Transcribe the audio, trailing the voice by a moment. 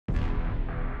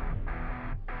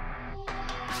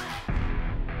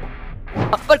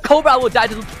Cobra will die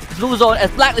to the blue zone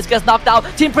as Blacklist gets knocked out.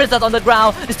 Team Princess on the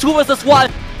ground. It's 2 versus 1.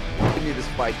 Continue this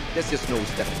fight. There's just no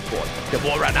stepping forward.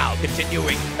 Devora now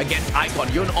continuing against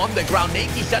Icon. Yun on the ground.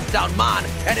 Neki shuts down Man.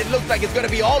 And it looks like it's going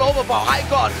to be all over for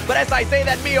Icon. But as I say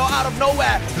that, Mio out of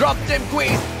nowhere drops Tim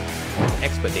Queen.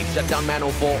 Expert, they've shut down Man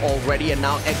 04 already, and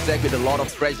now Exec with a lot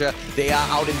of pressure. They are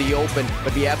out in the open,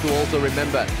 but we have to also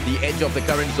remember the edge of the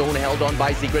current zone held on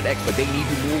by Secret Expert. They need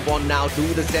to move on now to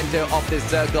the center of this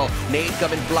circle. Nade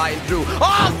coming flying through.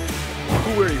 Oh!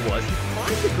 Where he was, he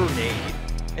finds a grenade.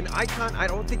 And Icon, I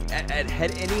don't think had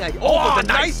any idea. Oh, but a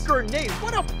nice grenade.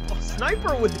 What a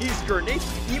sniper with these grenades.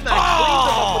 Emax cleans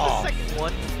him up with the second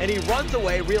one, and he runs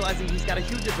away, realizing he's got a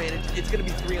huge advantage. It's going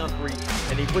to be 3-on-3,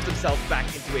 and he puts himself back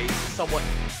into a somewhat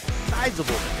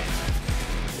sizable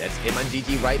advantage. That's Eman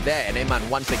GG right there, and Eman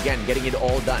once again getting it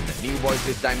all done. New Boys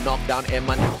this time knocked down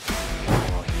Eman.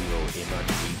 Oh, hero Eman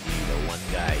GG, the one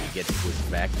guy, he gets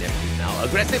pushed back. Neptune now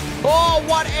aggressive. Oh,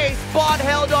 what a spot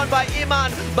held on by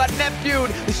Iman, but Neptune,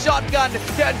 the shotgun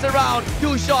turns around.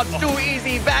 2 shots, too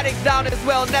easy. Vanic's down as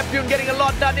well. Neptune getting a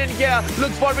lot done in here.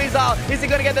 Looks for Rizal. Is he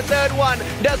going to get the third one?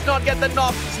 Does not get the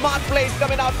knock. Smart plays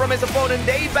coming out from his opponent.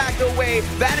 They back away.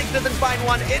 Vanik doesn't find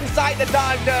one inside the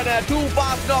Dark Turner. 2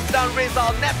 fast knockdown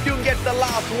Rizal. Neptune gets the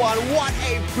last one. What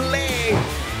a play!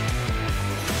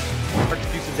 Start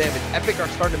to do some damage. Epic are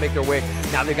starting to make their way.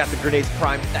 Now they've got the grenades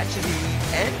primed. That should be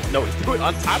the end. No, he's doing it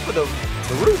on top of the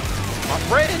roof. My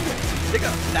friend,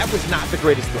 that was not the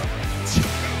greatest throw.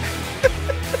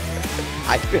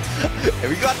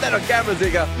 We got that on camera,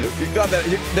 Zigga. We got that.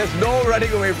 There's no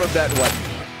running away from that one.